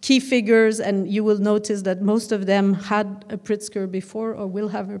key figures, and you will notice that most of them had a Pritzker before or will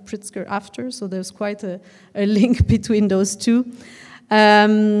have a Pritzker after, so there's quite a link between those two.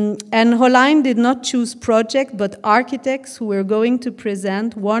 And Olein did not choose project, but architects who were going to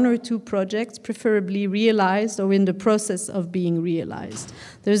present 1 or 2 projects, preferably realized or in the process of being realized.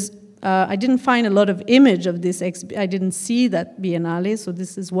 I didn't find a lot of image of this, I didn't see that Biennale, so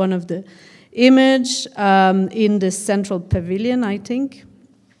this is one of the image in the central pavilion, I think.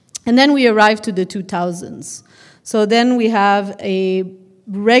 And then we arrive to the 2000s. So then we have a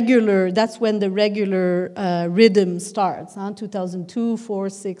regular, that's when the regular rhythm starts, 2002, 4,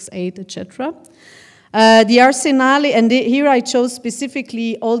 6, 8, etc. The Arsenale, and here I chose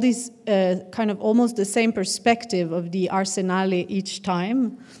specifically all these kind of almost the same perspective of the Arsenale each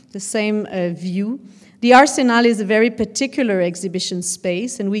time, the same view. The Arsenale is a very particular exhibition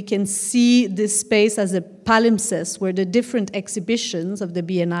space, and we can see this space as a palimpsest where the different exhibitions of the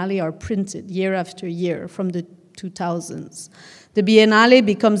Biennale are printed year after year from the 2000s. The Biennale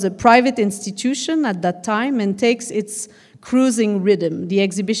becomes a private institution at that time and takes its cruising rhythm. The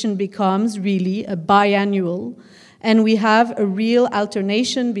exhibition becomes really a biannual, and we have a real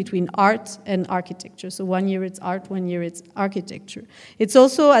alternation between art and architecture. So 1 year it's art, 1 year it's architecture. It's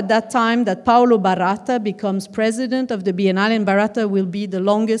also at that time that Paolo Baratta becomes president of the Biennale, and Baratta will be the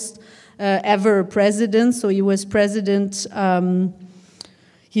longest ever president. So he was president,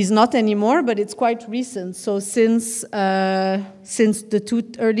 he's not anymore, but it's quite recent. So since the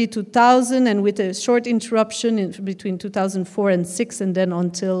early 2000s, and with a short interruption between 2004 and 2006, and then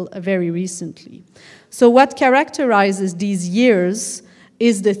until very recently. So what characterizes these years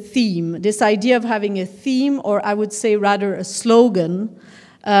is the theme, this idea of having a theme, or I would say rather a slogan,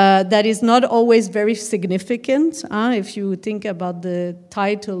 that is not always very significant, if you think about the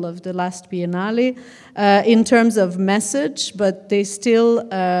title of the last Biennale, in terms of message, but they still,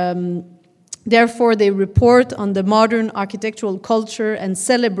 therefore they report on the modern architectural culture and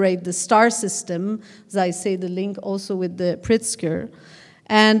celebrate the star system, as I say, the link also with the Pritzker.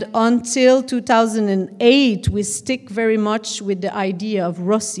 And until 2008, we stick very much with the idea of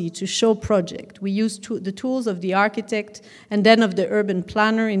Rossi to show project. We use the tools of the architect and then of the urban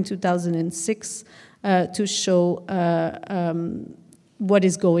planner in 2006 to show what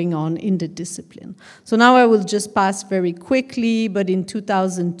is going on in the discipline. So now I will just pass very quickly, but in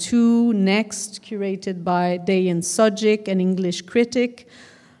 2002, Next, curated by Dejan Sojic, an English critic.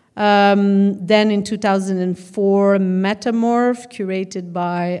 Then in 2004, Metamorph, curated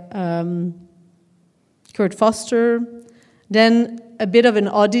by Kurt Foster. Then a bit of an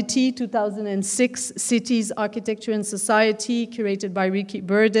oddity, 2006, Cities, Architecture and Society, curated by Ricky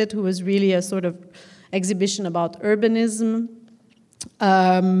Burdett, who was really a sort of exhibition about urbanism.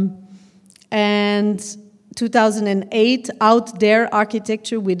 And 2008, Out There,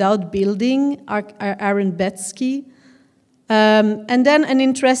 Architecture Without Building, Aaron Betsky. And then an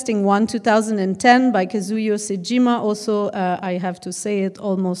interesting one, 2010, by Kazuyo Sejima, also, I have to say it,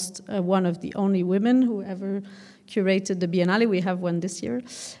 almost one of the only women who ever curated the Biennale. We have one this year.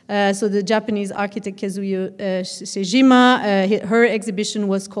 So the Japanese architect Kazuyo Sejima, her exhibition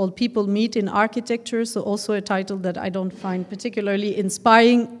was called People Meet in Architecture, so also a title that I don't find particularly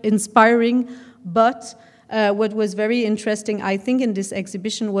inspiring, but what was very interesting, I think, in this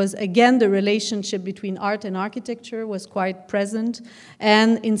exhibition was, again, the relationship between art and architecture was quite present.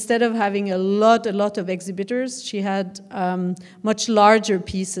 And instead of having a lot of exhibitors, she had much larger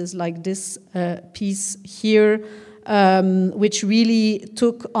pieces like this piece here, which really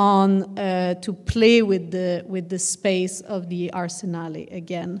took on to play with the space of the Arsenale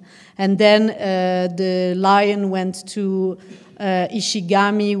again. And then the lion went to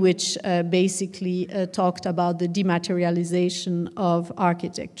Ishigami, which basically talked about the dematerialization of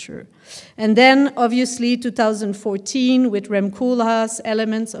architecture. And then, obviously, 2014, with Rem Koolhaas,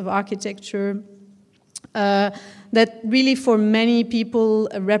 Elements of Architecture, that really for many people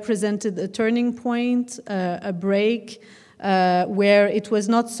represented a turning point, a break, where it was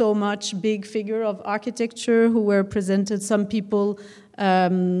not so much big figure of architecture who were presented. Some people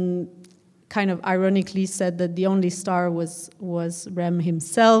kind of ironically said that the only star was Rem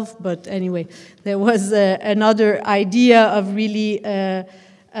himself, but anyway, there was another idea of really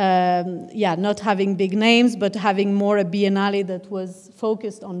yeah, not having big names, but having more a biennale that was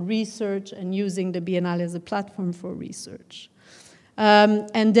focused on research and using the biennale as a platform for research.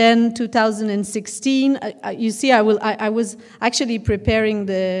 And then 2016, you see, I was actually preparing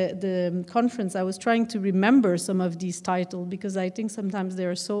the conference. I was trying to remember some of these titles because I think sometimes they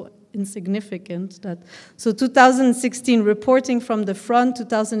are so insignificant that. So 2016, Reporting from the Front,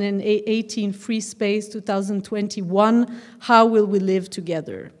 2018, Free Space, 2021, How Will We Live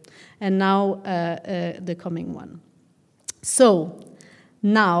Together? And now the coming one. So,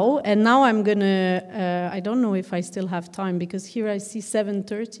 now I'm gonna, I don't know if I still have time because here I see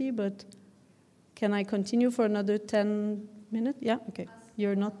 7:30, but can I continue for another 10 minutes? Yeah, okay.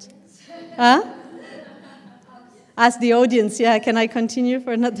 You're not? Huh? Ask the audience, yeah, can I continue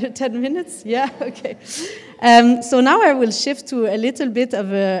for another 10 minutes? Yeah, okay. So now I will shift to a little bit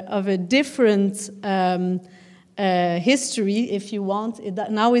of a different history, if you want.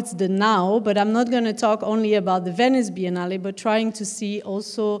 Now it's the now, but I'm not going to talk only about the Venice Biennale, but trying to see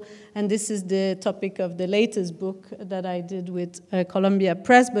also, and this is the topic of the latest book that I did with Columbia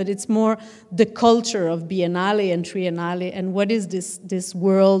Press, but it's more the culture of Biennale and Triennale, and what is this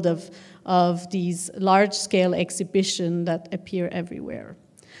world of these large-scale exhibitions that appear everywhere.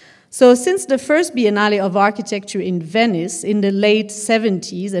 So since the first Biennale of Architecture in Venice in the late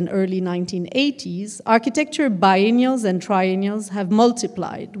 70s and early 1980s, architecture biennials and triennials have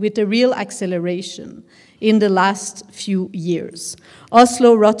multiplied with a real acceleration in the last few years.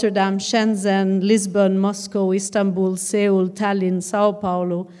 Oslo, Rotterdam, Shenzhen, Lisbon, Moscow, Istanbul, Seoul, Tallinn, Sao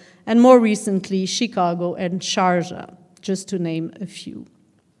Paulo, and more recently Chicago and Sharjah, just to name a few.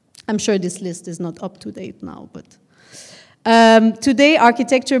 I'm sure this list is not up to date now, but today,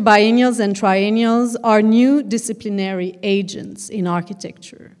 architecture biennials and triennials are new disciplinary agents in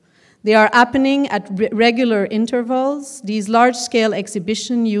architecture. They are happening at regular intervals. These large-scale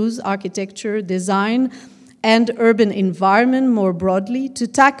exhibitions use architecture, design, and urban environment more broadly to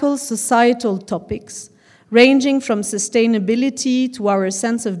tackle societal topics, ranging from sustainability to our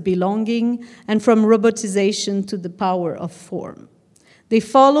sense of belonging, and from robotization to the power of form. They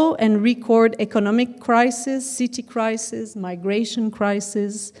follow and record economic crisis, city crisis, migration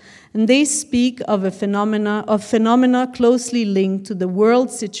crisis, and they speak of phenomena closely linked to the world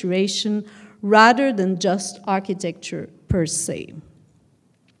situation rather than just architecture per se.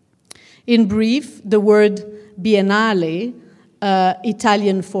 In brief, the word biennale,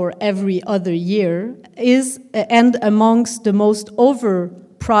 Italian for every other year, is and amongst the most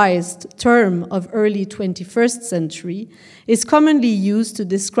overprized term of early 21st century, is commonly used to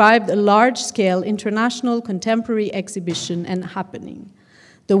describe a large-scale international contemporary exhibition and happening.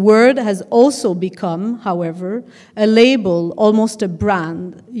 The word has also become, however, a label, almost a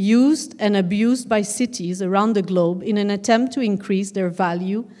brand, used and abused by cities around the globe in an attempt to increase their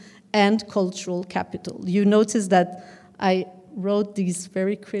value and cultural capital. You notice that I wrote these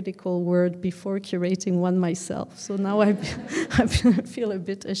very critical words before curating one myself. So now I feel a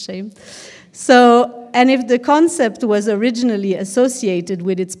bit ashamed. So, and if the concept was originally associated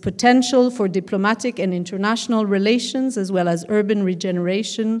with its potential for diplomatic and international relations as well as urban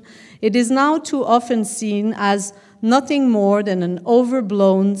regeneration, it is now too often seen as nothing more than an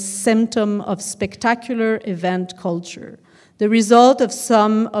overblown symptom of spectacular event culture, the result of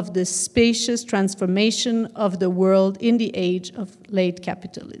some of the spacious transformation of the world in the age of late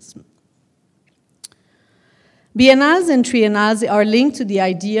capitalism. Biennales and triennales are linked to the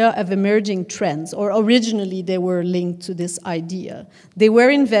idea of emerging trends, or originally they were linked to this idea. They were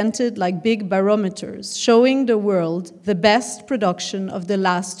invented like big barometers, showing the world the best production of the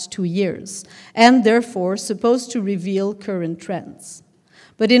last 2 years, and therefore supposed to reveal current trends.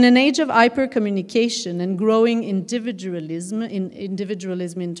 But in an age of hyper-communication and growing individualism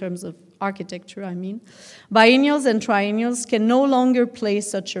in terms of architecture, I mean, biennials and triennials can no longer play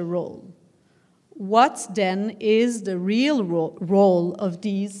such a role. What, then, is the real role of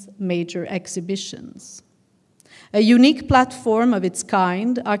these major exhibitions? A unique platform of its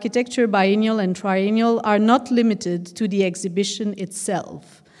kind, architecture biennial and triennial are not limited to the exhibition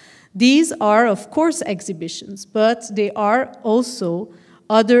itself. These are, of course, exhibitions, but they are also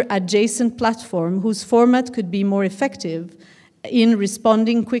other adjacent platforms whose format could be more effective in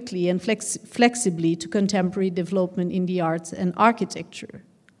responding quickly and flexibly to contemporary development in the arts and architecture.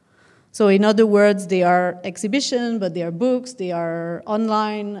 So in other words, they are exhibitions, but they are books, they are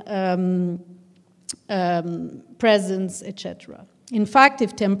online presence, etc. In fact,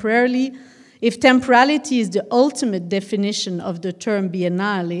 if temporality is the ultimate definition of the term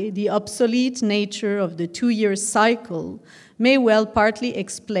biennale, the obsolete nature of the 2-year cycle may well partly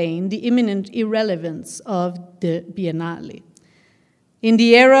explain the imminent irrelevance of the biennale. In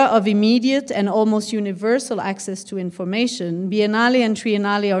the era of immediate and almost universal access to information, Biennale and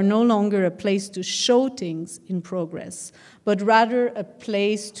Triennale are no longer a place to show things in progress, but rather a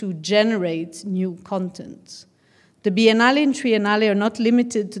place to generate new content. The Biennale and Triennale are not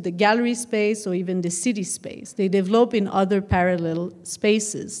limited to the gallery space or even the city space. They develop in other parallel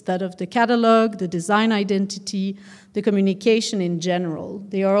spaces, that of the catalog, the design identity, the communication in general.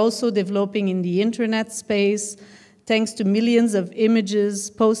 They are also developing in the internet space, thanks to millions of images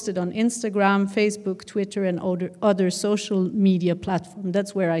posted on Instagram, Facebook, Twitter, and other social media platforms.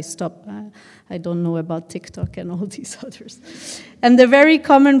 That's where I stop. I don't know about TikTok and all these others. And the very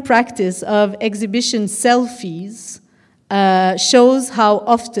common practice of exhibition selfies shows how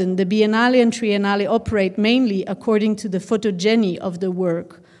often the Biennale and Triennale operate mainly according to the photogeny of the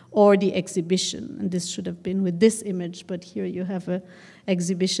work or the exhibition. And this should have been with this image, but here you have an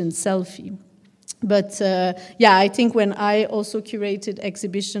exhibition selfie. But yeah, I think when I also curated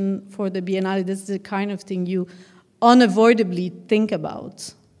exhibition for the Biennale, this is the kind of thing you unavoidably think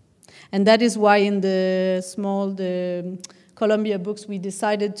about. And that is why in the Columbia books, we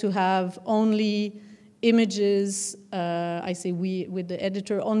decided to have only images, I say we, with the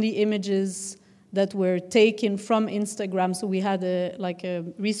editor, only images that were taken from Instagram. So we had a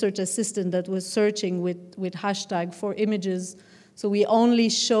research assistant that was searching with hashtag for images. So we only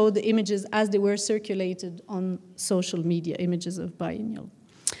show the images as they were circulated on social media, images of biennial.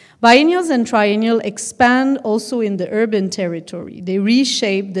 Biennials and triennial expand also in the urban territory. They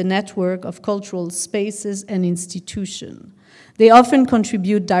reshape the network of cultural spaces and institutions. They often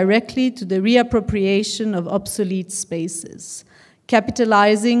contribute directly to the reappropriation of obsolete spaces.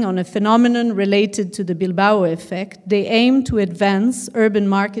 Capitalizing on a phenomenon related to the Bilbao effect, they aim to advance urban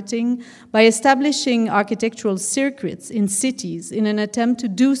marketing by establishing architectural circuits in cities in an attempt to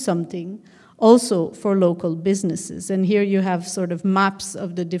do something also for local businesses. And here you have sort of maps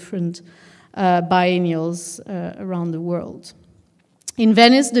of the different biennials around the world. In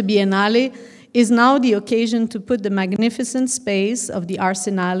Venice, the Biennale is now the occasion to put the magnificent space of the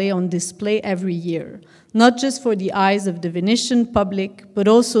Arsenale on display every year, not just for the eyes of the Venetian public, but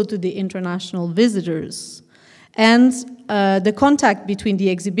also to the international visitors. And the contact between the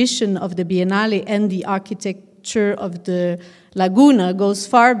exhibition of the Biennale and the architecture of the Laguna goes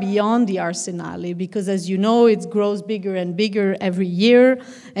far beyond the Arsenale, because as you know, it grows bigger and bigger every year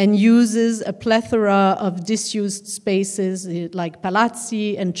and uses a plethora of disused spaces like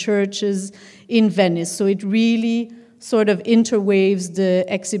palazzi and churches in Venice. So it really sort of interwaves the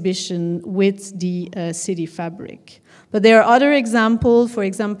exhibition with the city fabric. But there are other examples. For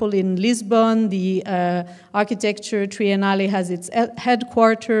example, in Lisbon, the Architecture Triennale has its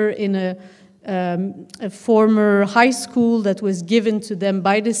headquarters in a former high school that was given to them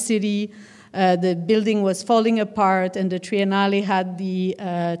by the city. The building was falling apart, and the Triennale had the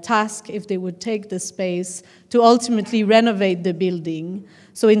task, if they would take the space, to ultimately renovate the building.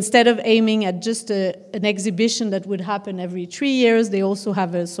 So instead of aiming at just an exhibition that would happen every 3 years, they also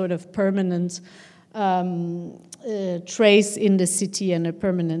have a sort of permanent trace in the city and a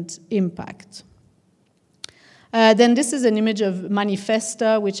permanent impact. Then this is an image of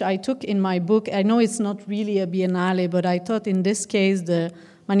Manifesta, which I took in my book. I know it's not really a Biennale, but I thought in this case the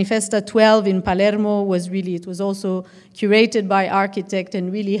Manifesta 12 in Palermo was really, it was also curated by architect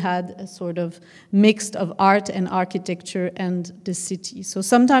and really had a sort of mix of art and architecture and the city. So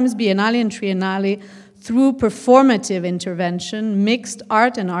sometimes Biennale and Triennale, through performative intervention, mixed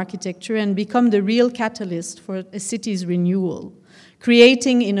art and architecture and become the real catalyst for a city's renewal,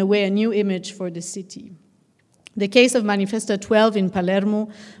 creating in a way a new image for the city. The case of Manifesta 12 in Palermo,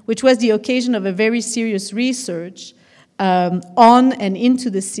 which was the occasion of a very serious research on and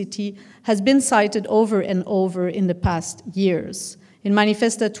into the city, has been cited over and over in the past years. In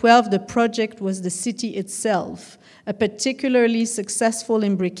Manifesta 12, the project was the city itself, a particularly successful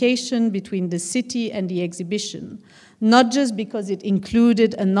imbrication between the city and the exhibition, not just because it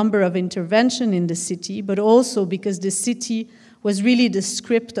included a number of interventions in the city, but also because the city was really the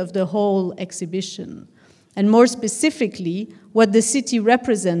script of the whole exhibition, and more specifically, what the city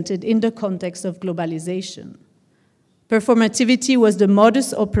represented in the context of globalization. Performativity was the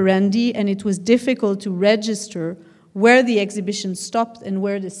modus operandi, and it was difficult to register where the exhibition stopped and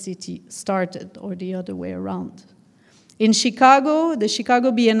where the city started, or the other way around. In Chicago, the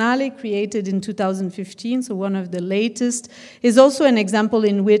Chicago Biennale, created in 2015, so one of the latest, is also an example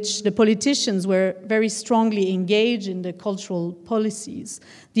in which the politicians were very strongly engaged in the cultural policies.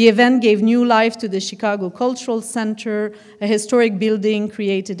 The event gave new life to the Chicago Cultural Center, a historic building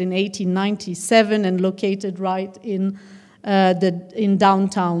created in 1897 and located right in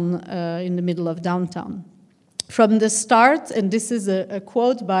downtown, in the middle of downtown. From the start, and this is a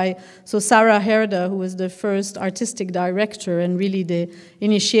quote by Sarah Herda, who was the first artistic director and really the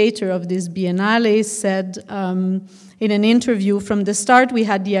initiator of this biennale, said in an interview, "From the start we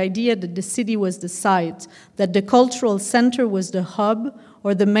had the idea that the city was the site, that the cultural center was the hub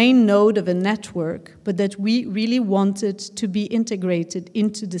or the main node of a network, but that we really wanted to be integrated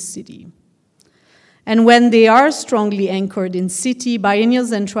into the city. And when they are strongly anchored in city,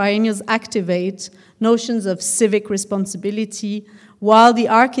 biennials and triennials activate notions of civic responsibility, while the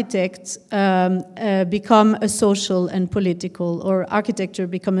architects become a social and political, or architecture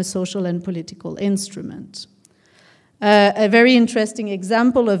become a social and political instrument." A very interesting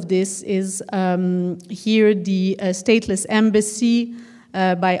example of this is here the Stateless Embassy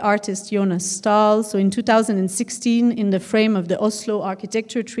by artist Jonas Stahl. So in 2016, in the frame of the Oslo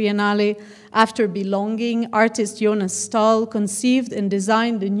Architecture Triennale, after belonging, artist Jonas Stahl conceived and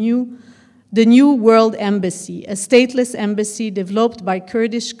designed the new World Embassy, a stateless embassy developed by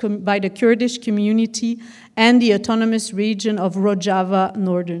the Kurdish community and the autonomous region of Rojava,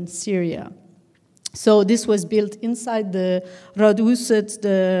 northern Syria. So this was built inside the Rådhuset,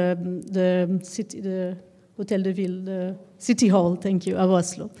 the Hotel de Ville, the City Hall, thank you, of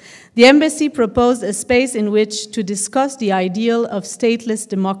Oslo. The embassy proposed a space in which to discuss the ideal of stateless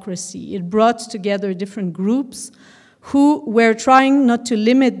democracy. It brought together different groups who were trying not to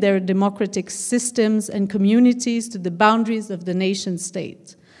limit their democratic systems and communities to the boundaries of the nation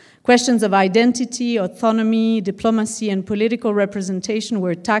state. Questions of identity, autonomy, diplomacy, and political representation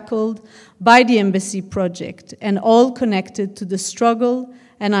were tackled by the embassy project, and all connected to the struggle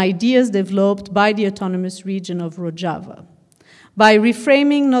and ideas developed by the autonomous region of Rojava. By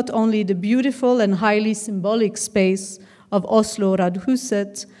reframing not only the beautiful and highly symbolic space of Oslo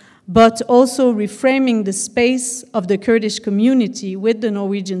Rådhuset, but also reframing the space of the Kurdish community within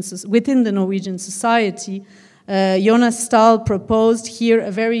the Norwegian society, Jonas Stahl proposed here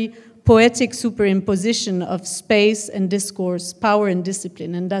a very poetic superimposition of space and discourse, power and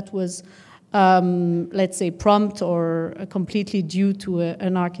discipline, and that was, let's say, prompt or completely due to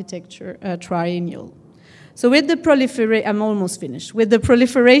an architecture triennial. So with the I'm almost finished. With the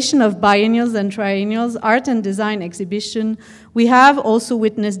proliferation of biennials and triennials, art and design exhibition, we have also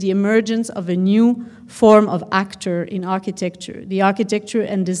witnessed the emergence of a new form of actor in architecture, the architecture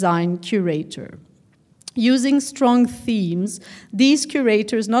and design curator. Using strong themes, these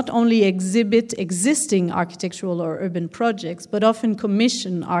curators not only exhibit existing architectural or urban projects, but often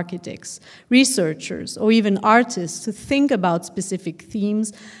commission architects, researchers, or even artists to think about specific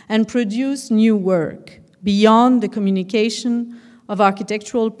themes and produce new work. Beyond the communication of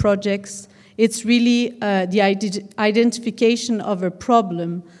architectural projects, it's really the identification of a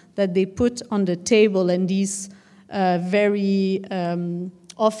problem that they put on the table, and these very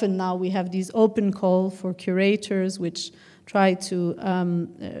often now we have these open calls for curators which try to,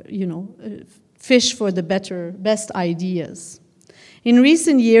 fish for the best ideas. In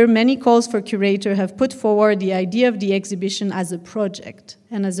recent years, many calls for curators have put forward the idea of the exhibition as a project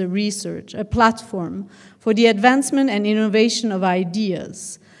and as a research, a platform for the advancement and innovation of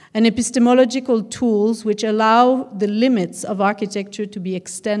ideas, and epistemological tools which allow the limits of architecture to be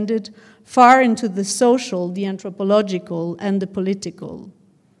extended far into the social, the anthropological, and the political.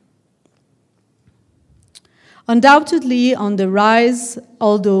 Undoubtedly on the rise,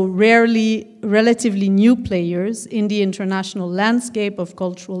 although rarely relatively new players in the international landscape of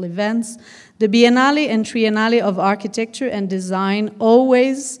cultural events, the Biennale and Triennale of Architecture and Design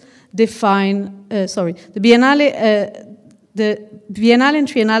always define, the Biennale and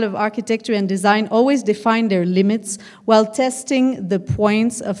Triennale of Architecture and Design always define their limits while testing the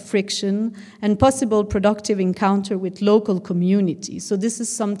points of friction and possible productive encounter with local communities. So this is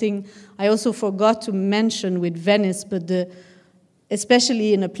something I also forgot to mention with Venice, but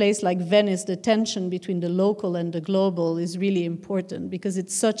especially in a place like Venice, the tension between the local and the global is really important because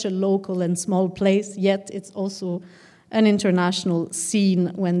it's such a local and small place, yet it's also an international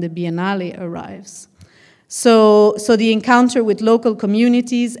scene when the Biennale arrives. So the encounter with local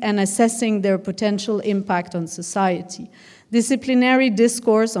communities and assessing their potential impact on society. Disciplinary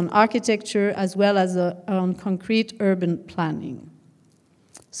discourse on architecture as well as on concrete urban planning.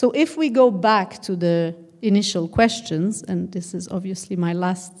 So if we go back to the initial questions, and this is obviously my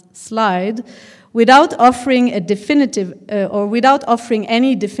last slide, without offering any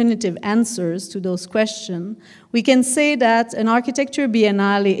definitive answers to those questions, we can say that an Architecture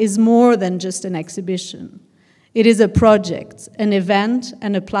Biennale is more than just an exhibition. It is a project, an event,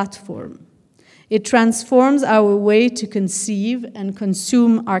 and a platform. It transforms our way to conceive and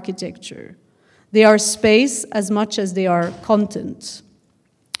consume architecture. They are space as much as they are content.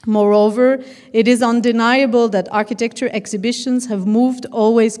 Moreover, it is undeniable that architecture exhibitions have moved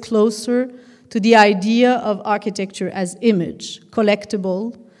always closer to the idea of architecture as image,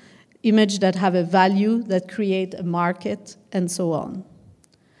 collectible, image that have a value, that create a market, and so on.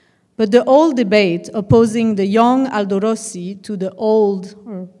 But the old debate opposing the young Aldo Rossi to the old,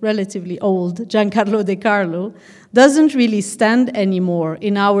 or relatively old, Giancarlo De Carlo doesn't really stand anymore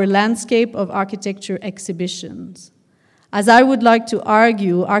in our landscape of architecture exhibitions. As I would like to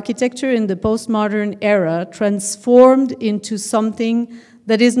argue, architecture in the postmodern era transformed into something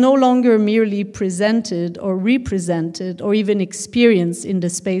that is no longer merely presented or represented or even experienced in the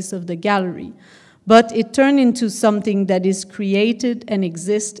space of the gallery, but it turned into something that is created and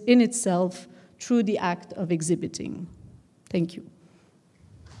exists in itself through the act of exhibiting. Thank you.